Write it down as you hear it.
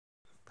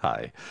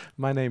Hi,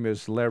 my name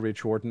is Larry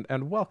Jordan,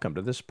 and welcome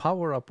to this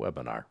Power Up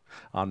webinar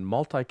on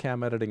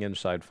Multicam editing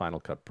inside Final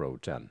Cut Pro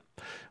 10.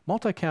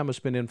 Multicam has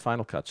been in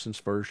Final Cut since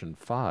version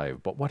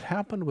 5, but what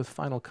happened with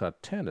Final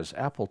Cut 10 is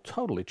Apple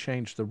totally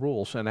changed the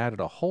rules and added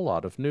a whole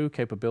lot of new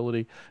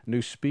capability,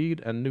 new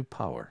speed, and new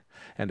power.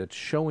 And it's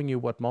showing you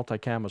what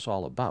Multicam is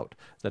all about.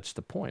 That's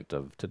the point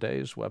of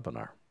today's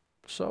webinar.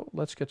 So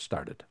let's get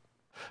started.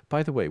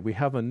 By the way, we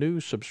have a new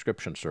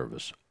subscription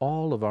service.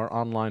 All of our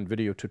online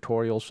video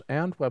tutorials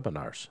and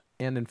webinars,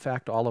 and in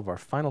fact all of our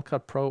Final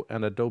Cut Pro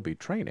and Adobe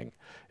training,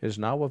 is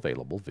now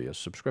available via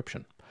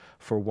subscription.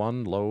 For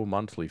one low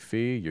monthly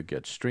fee, you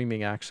get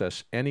streaming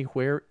access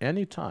anywhere,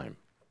 anytime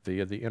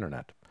via the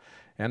internet.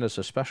 And as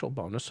a special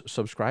bonus,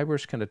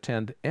 subscribers can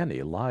attend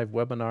any live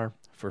webinar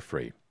for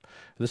free.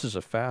 This is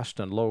a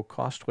fast and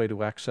low-cost way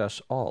to access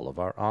all of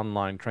our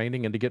online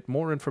training, and to get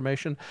more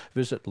information,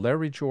 visit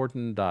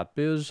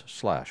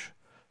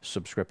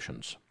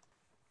larryjordan.biz/subscriptions.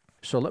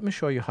 So let me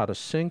show you how to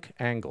sync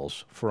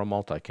angles for a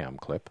multicam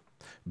clip,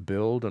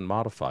 build and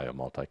modify a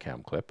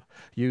multicam clip,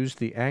 use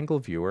the angle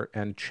viewer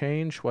and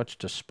change what's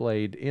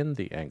displayed in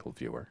the angle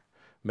viewer,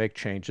 make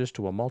changes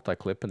to a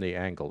multiclip in the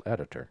angle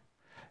editor,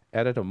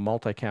 edit a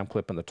multicam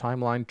clip in the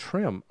timeline,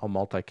 trim a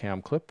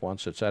multicam clip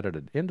once it's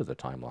edited into the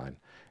timeline,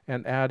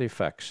 and add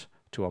effects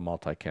to a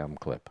multicam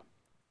clip.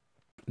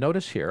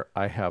 Notice here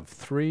I have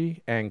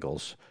 3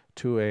 angles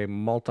to a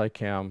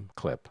multicam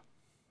clip.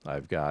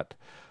 I've got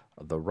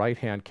the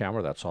right-hand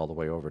camera, that's all the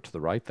way over to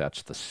the right,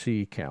 that's the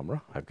C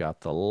camera. I've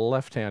got the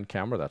left-hand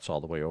camera, that's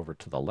all the way over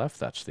to the left,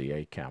 that's the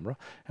A camera.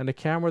 And the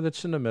camera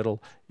that's in the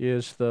middle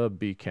is the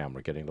B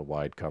camera, getting the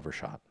wide cover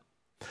shot.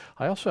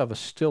 I also have a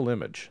still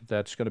image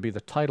that's going to be the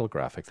title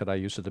graphic that I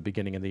use at the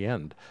beginning and the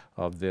end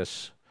of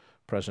this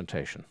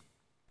presentation.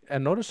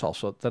 And notice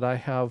also that I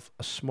have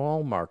a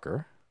small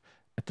marker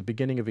at the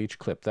beginning of each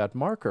clip. That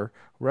marker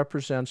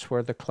represents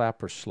where the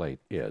clapper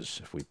slate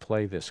is. If we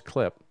play this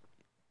clip,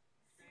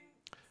 Scene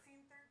 13,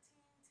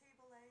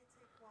 table A,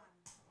 take 1.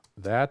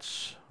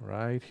 that's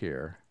right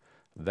here.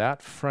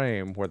 That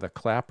frame where the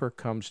clapper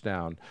comes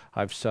down,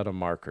 I've set a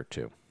marker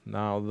to.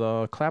 Now,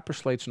 the clapper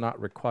slate's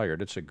not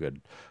required. It's a good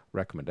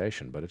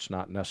recommendation, but it's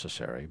not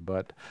necessary.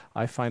 But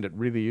I find it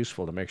really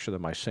useful to make sure that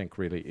my sync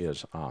really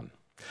is on.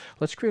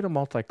 Let's create a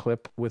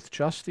multi-clip with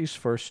just these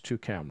first 2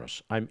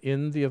 cameras. I'm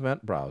in the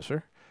event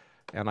browser,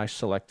 and I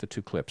select the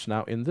 2 clips.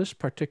 Now, in this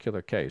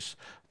particular case,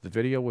 the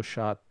video was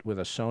shot with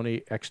a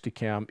Sony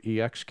XT-Cam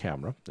EX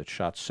camera that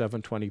shot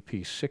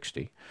 720p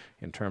 60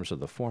 in terms of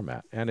the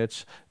format, and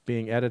it's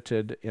being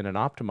edited in an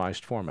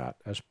optimized format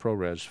as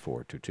ProRes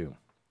 422.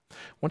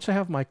 Once I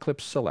have my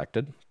clips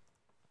selected,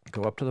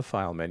 go up to the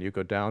File menu,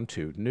 go down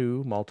to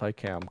New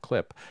Multicam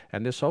Clip,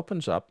 and this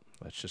opens up.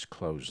 Let's just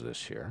close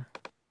this here.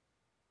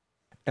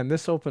 And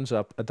this opens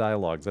up a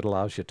dialog that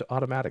allows you to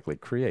automatically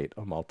create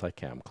a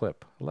multicam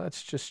clip.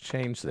 Let's just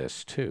change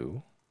this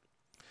to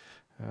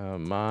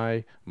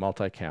my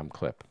multicam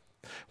clip.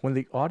 When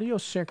the audio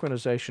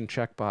synchronization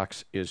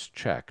checkbox is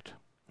checked,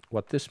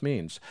 what this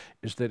means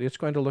is that it's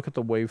going to look at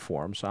the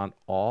waveforms on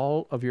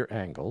all of your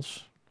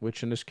angles,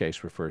 which in this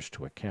case refers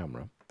to a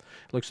camera.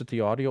 It looks at the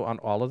audio on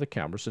all of the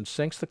cameras and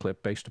syncs the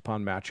clip based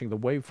upon matching the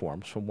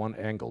waveforms from one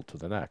angle to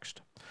the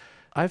next.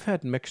 I've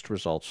had mixed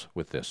results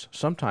with this.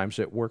 Sometimes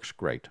it works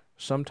great,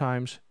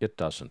 sometimes it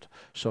doesn't.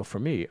 So for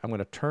me, I'm going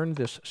to turn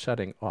this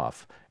setting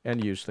off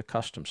and use the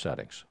custom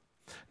settings.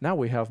 Now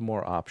we have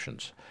more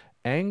options.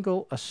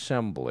 Angle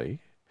assembly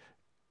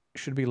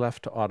should be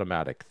left to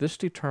automatic. This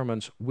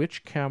determines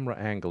which camera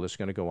angle is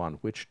going to go on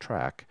which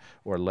track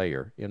or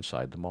layer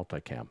inside the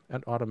multicam,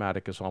 and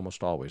automatic is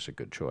almost always a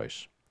good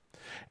choice.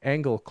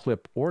 Angle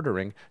clip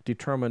ordering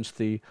determines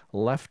the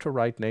left to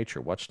right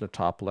nature. What's in the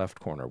top left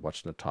corner?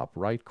 What's in the top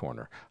right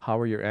corner? How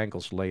are your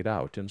angles laid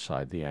out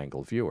inside the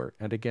angle viewer?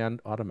 And again,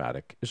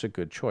 automatic is a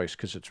good choice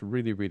because it's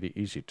really, really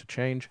easy to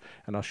change,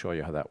 and I'll show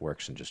you how that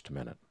works in just a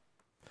minute.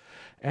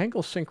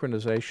 Angle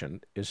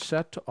synchronization is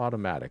set to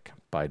automatic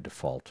by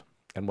default.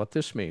 And what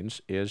this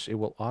means is it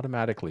will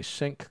automatically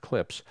sync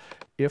clips.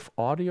 If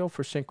audio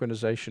for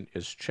synchronization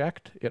is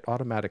checked, it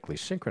automatically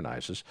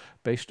synchronizes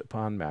based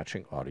upon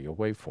matching audio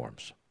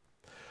waveforms.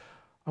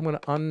 I'm going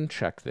to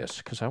uncheck this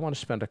because I want to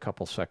spend a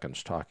couple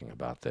seconds talking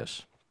about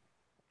this.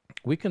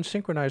 We can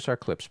synchronize our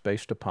clips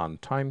based upon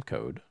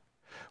timecode,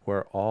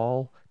 where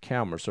all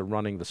cameras are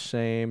running the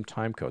same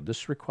timecode.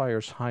 This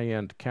requires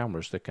high-end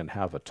cameras that can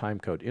have a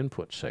timecode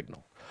input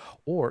signal.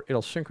 Or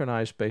it'll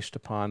synchronize based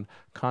upon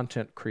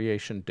content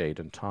creation date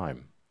and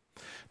time.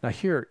 Now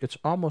here, it's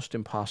almost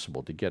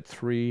impossible to get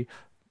 3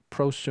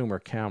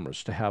 prosumer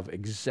cameras to have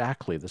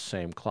exactly the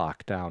same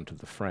clock down to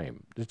the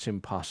frame. It's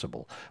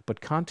impossible. But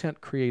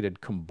content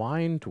created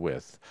combined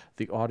with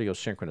the audio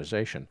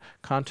synchronization,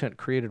 content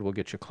created will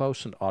get you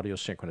close and audio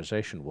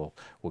synchronization will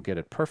get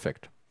it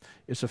perfect.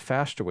 It's a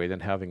faster way than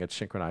having it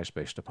synchronized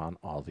based upon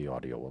all the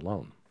audio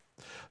alone.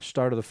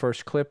 Start of the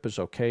first clip is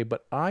okay,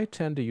 but I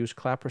tend to use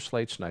clapper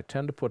slates and I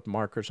tend to put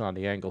markers on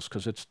the angles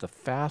because it's the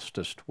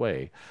fastest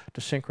way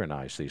to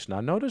synchronize these. Now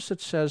notice it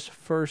says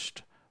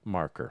first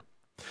marker.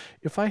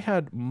 If I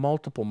had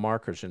multiple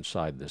markers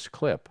inside this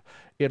clip,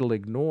 it'll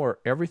ignore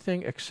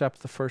everything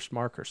except the first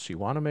marker. So you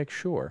want to make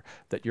sure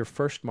that your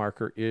first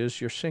marker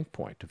is your sync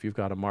point. If you've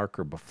got a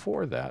marker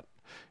before that,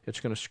 it's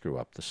going to screw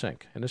up the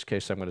sync. In this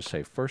case, I'm going to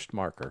say first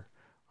marker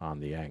on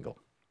the angle.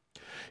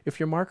 If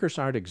your markers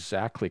aren't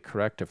exactly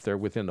correct, if they're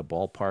within the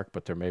ballpark,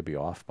 but they're maybe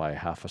off by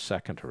half a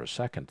second or a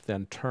second,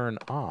 then turn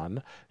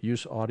on,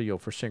 use audio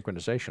for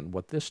synchronization.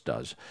 What this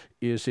does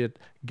is it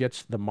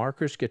gets the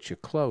markers, gets you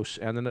close,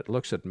 and then it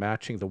looks at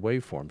matching the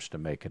waveforms to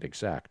make it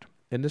exact.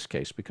 In this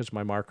case, because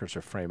my markers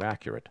are frame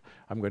accurate,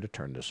 I'm going to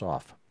turn this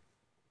off.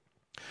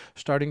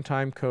 Starting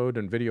time code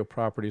and video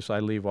properties, I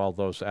leave all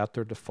those at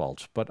their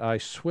defaults, but I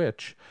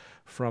switch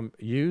from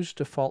use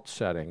default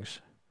settings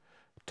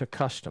to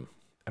custom.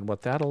 And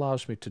what that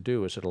allows me to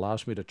do is it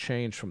allows me to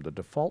change from the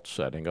default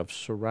setting of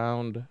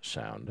surround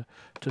sound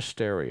to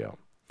stereo.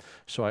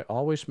 So I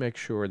always make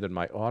sure that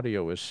my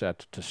audio is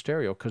set to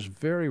stereo, because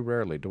very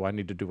rarely do I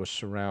need to do a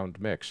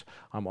surround mix.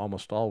 I'm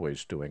almost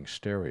always doing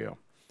stereo.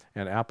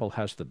 And Apple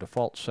has the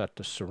default set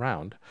to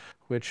surround,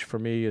 which for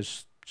me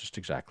is just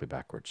exactly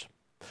backwards.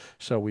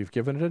 So we've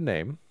given it a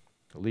name.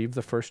 Leave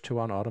the first two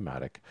on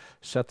automatic.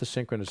 Set the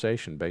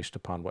synchronization based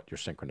upon what your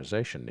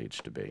synchronization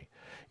needs to be.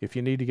 If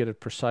you need to get it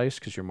precise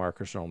because your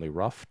markers are only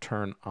rough,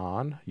 turn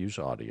on, use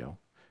audio,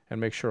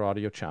 and make sure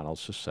audio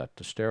channels is set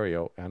to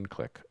stereo and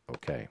click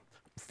OK.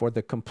 For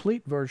the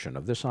complete version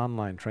of this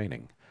online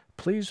training,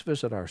 please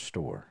visit our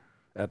store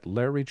at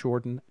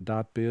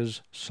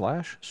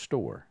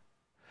larryjordan.biz/store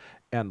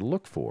and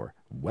look for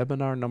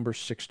webinar number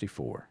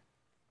 64.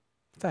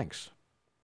 Thanks.